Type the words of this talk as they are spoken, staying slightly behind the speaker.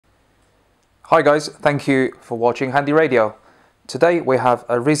Hi guys, thank you for watching Handy Radio. Today we have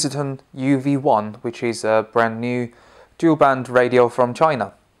a Risiton UV-1, which is a brand new dual band radio from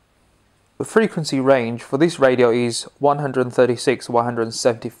China. The frequency range for this radio is 136 to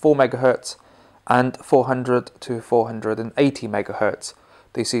 174 MHz and 400 to 480 MHz.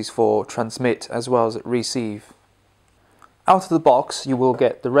 This is for transmit as well as receive. Out of the box you will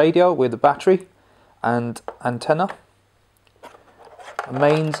get the radio with the battery and antenna, a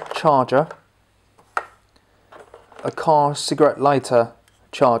mains charger, a car cigarette lighter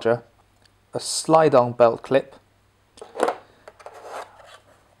charger, a slide-on belt clip,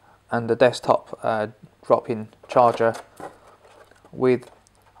 and a desktop drop-in charger with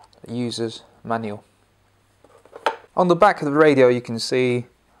a user's manual. On the back of the radio you can see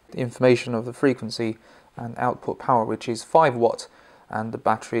the information of the frequency and output power, which is 5 watt, and the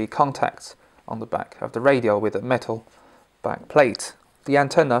battery contacts on the back of the radio with a metal back plate. The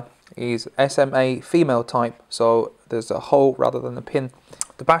antenna is SMA female type, so there's a hole rather than a pin.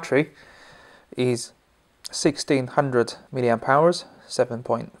 The battery is 1600 milliamp hours,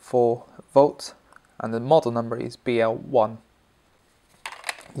 7.4 volts, and the model number is BL1.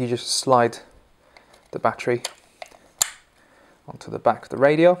 You just slide the battery onto the back of the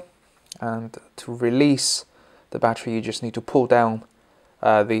radio, and to release the battery you just need to pull down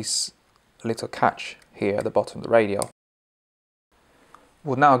this little catch here at the bottom of the radio.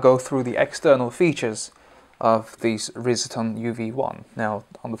 We'll now go through the external features of this Risiton UV-1. Now,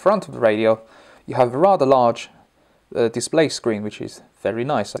 on the front of the radio you have a rather large display screen, which is very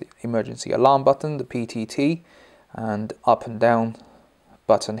nice. The emergency alarm button, the PTT, and up and down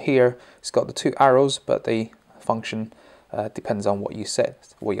button here. It's got the 2 arrows, but the function depends on what you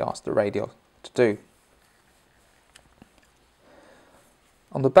set, what you ask the radio to do.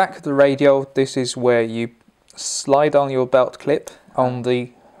 On the back of the radio, this is where you slide on your belt clip. On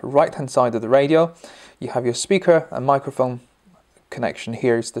the right hand side of the radio you have your speaker and microphone connection.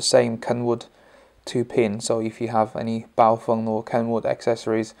 Here is the same Kenwood 2-pin, so if you have any Baofeng or Kenwood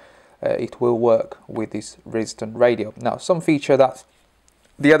accessories it will work with this Risiton radio. Now, some feature that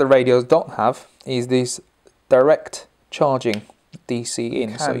the other radios don't have is this direct charging DC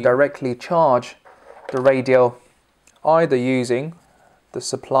in, so you directly charge the radio either using the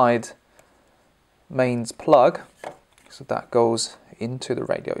supplied mains plug, so that goes into the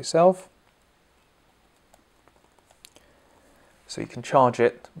radio itself, so you can charge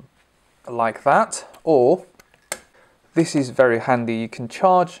it like that, or this is very handy, you can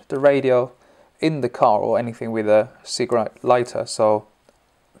charge the radio in the car or anything with a cigarette lighter. So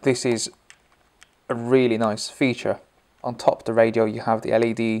this is a really nice feature. On top of the radio you have the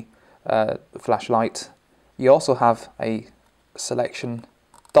LED flashlight. You also have a selection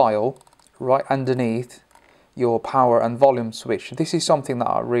dial right underneath your power and volume switch. This is something that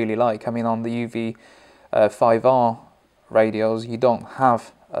I really like. I mean, on the UV-5RA radios you don't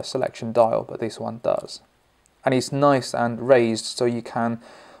have a selection dial, but this one does, and it's nice and raised, so you can,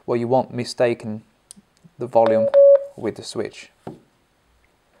 well, you won't mistaken the volume with the switch.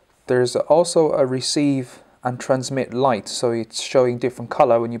 There's also a receive and transmit light, so it's showing different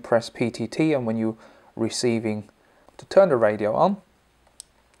color when you press PTT and when you're receiving. To turn the radio on,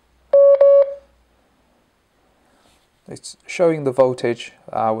 it's showing the voltage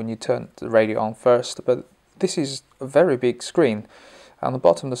when you turn the radio on first, but this is a very big screen. On the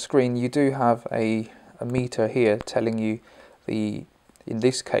bottom of the screen you do have a meter here telling you in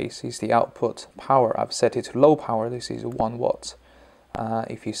this case is the output power. I've set it to low power, this is 1 watt.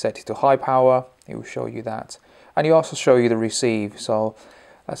 If you set it to high power it will show you that, and you also show you the receive. So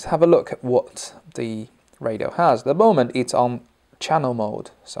let's have a look at what the radio has. At the moment it's on channel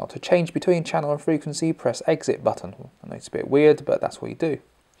mode, so to change between channel and frequency press exit button. I know it's a bit weird, but that's what you do.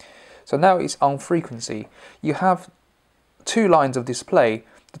 So now it's on frequency. You have 2 lines of display.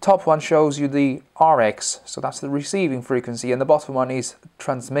 The top one shows you the RX, so that's the receiving frequency, and the bottom one is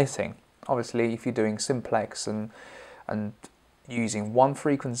transmitting. Obviously if you're doing simplex and using one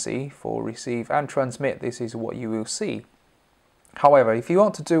frequency for receive and transmit, this is what you will see. However, if you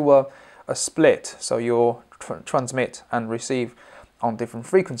want to do a split, so your transmit and receive on different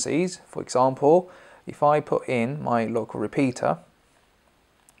frequencies, for example, if I put in my local repeater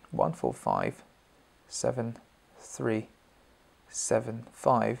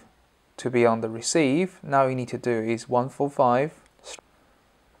 145.7375 to be on the receive, now you need to do is 145.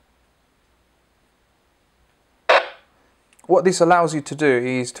 What this allows you to do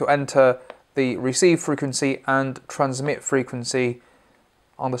is to enter the receive frequency and transmit frequency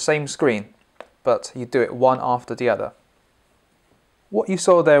on the same screen, but you do it one after the other. What you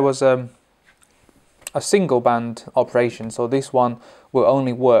saw there was a single band operation, so this one will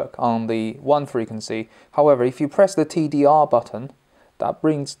only work on the one frequency. However, if you press the TDR button, that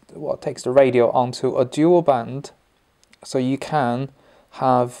takes the radio onto a dual band, so you can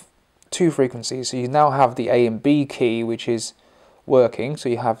have two frequencies. So you now have the A and B key, which is working. So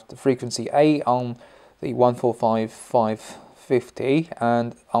you have the frequency A on the 145,550,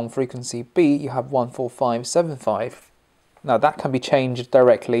 and on frequency B you have 145,755. Now that can be changed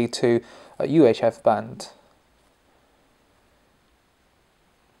directly to a UHF band.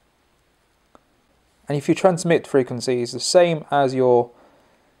 And if you transmit frequency is the same as your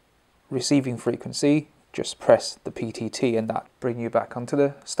receiving frequency, just press the PTT and that brings you back onto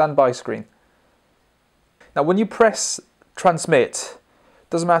the standby screen. Now when you press transmit,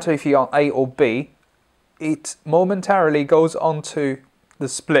 doesn't matter if you're on A or B, it momentarily goes onto the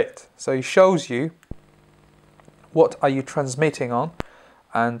split. So it shows you what are you transmitting on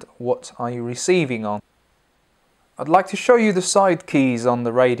and what are you receiving on. I'd like to show you the side keys on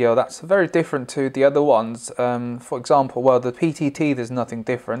the radio. That's very different to the other ones. For example, well, the PTT, there's nothing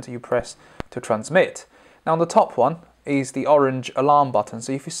different. You press to transmit. Now on the top one is the orange alarm button.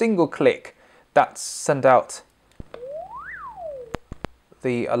 So if you single click, that's send out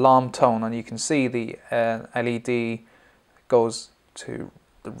the alarm tone, and you can see the LED goes to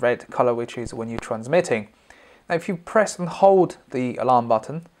the red color, which is when you're transmitting. Now if you press and hold the alarm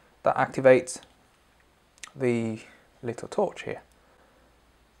button, that activates the little torch here.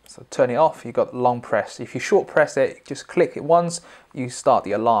 So turn it off, you've got long press. If you short press it, just click it once, you start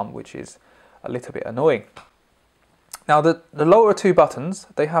the alarm, which is a little bit annoying. Now the lower two buttons,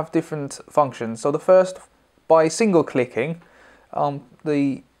 they have different functions. So the first, by single clicking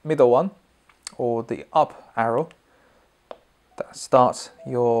the middle one, or the up arrow, that starts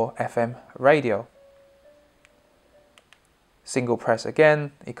your FM radio. Single press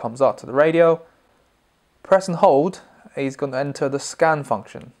again, it comes out to the radio. Press and hold is going to enter the scan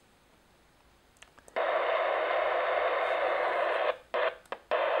function.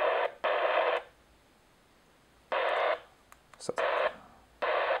 So,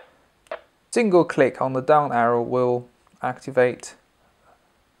 single click on the down arrow will activate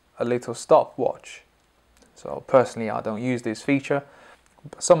a little stopwatch. So personally I don't use this feature,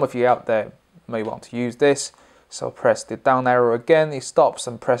 but some of you out there may want to use this. So press the down arrow again, it stops,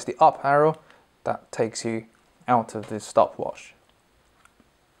 and press the up arrow, that takes you out of the stopwatch.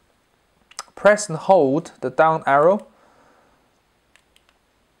 Press and hold the down arrow.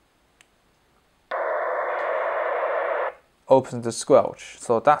 Opens the squelch.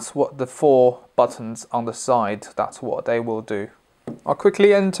 So that's what the four buttons on the side, that's what they will do. I'll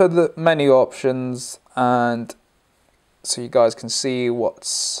quickly enter the menu options, and so you guys can see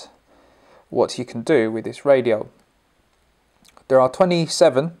what you can do with this radio. There are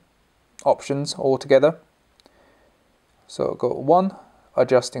 27 options altogether. So go 1,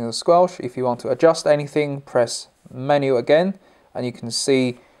 adjusting the squelch. If you want to adjust anything, press menu again, and you can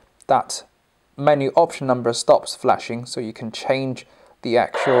see that menu option number stops flashing, so you can change the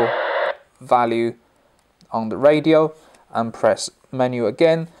actual value on the radio, and press menu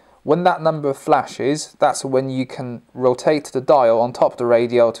again. When that number flashes, that's when you can rotate the dial on top of the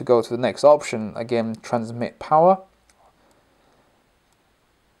radio to go to the next option. Again, transmit power.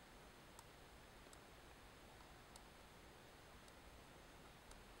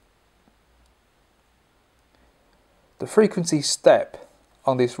 The frequency step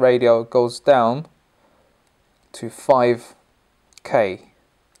on this radio goes down to 5K.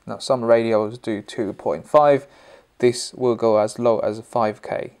 Now some radios do 2.5. This will go as low as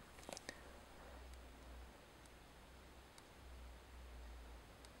 5K.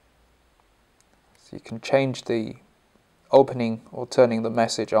 So you can change the opening or turning the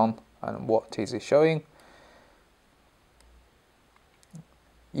message on and what is it showing.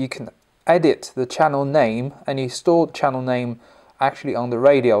 You can edit the channel name, and you store the channel name actually on the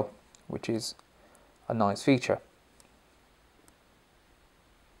radio, which is a nice feature.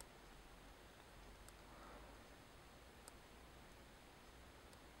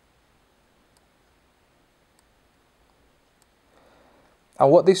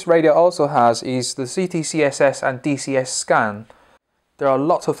 And what this radio also has is the CTCSS and DCS scan. There are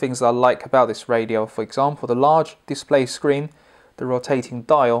lots of things that I like about this radio. For example, the large display screen, the rotating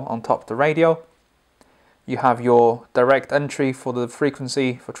dial on top of the radio. You have your direct entry for the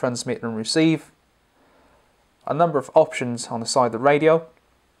frequency for transmit and receive. A number of options on the side of the radio.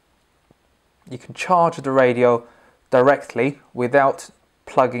 You can charge the radio directly without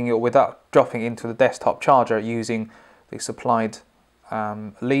plugging it or without dropping into the desktop charger using the supplied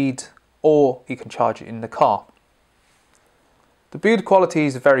lead, or you can charge it in the car. The build quality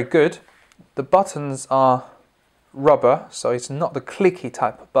is very good. The buttons are rubber, so it's not the clicky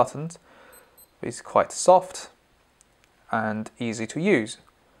type of buttons. It's quite soft and easy to use.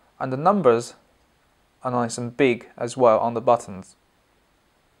 And the numbers are nice and big as well on the buttons.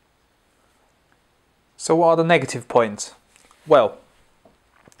 So what are the negative points? Well,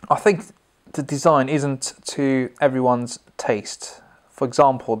 I think the design isn't to everyone's taste. For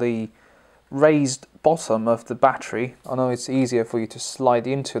example, the raised bottom of the battery, I know it's easier for you to slide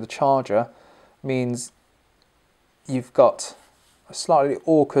into the charger, means you've got a slightly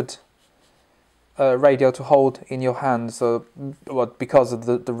awkward radio to hold in your hand, so because of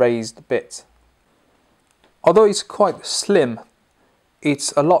the raised bit. Although it's quite slim,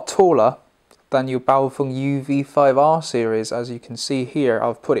 it's a lot taller than your Baofeng UV-5R series. As you can see here,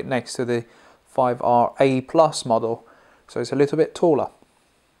 I've put it next to the 5RA Plus model, so it's a little bit taller.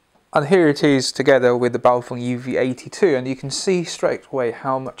 And here it is together with the Baofeng UV-82, and you can see straight away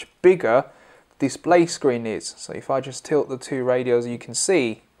how much bigger the display screen is. So if I just tilt the two radios, you can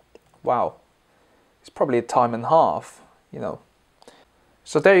see, wow, it's probably a time and a half, you know.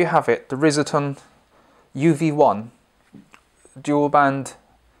 So there you have it, the Risiton UV-1 dual band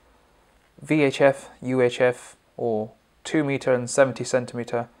VHF, UHF or 2 meter and 70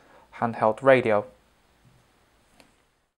 centimeter handheld radio.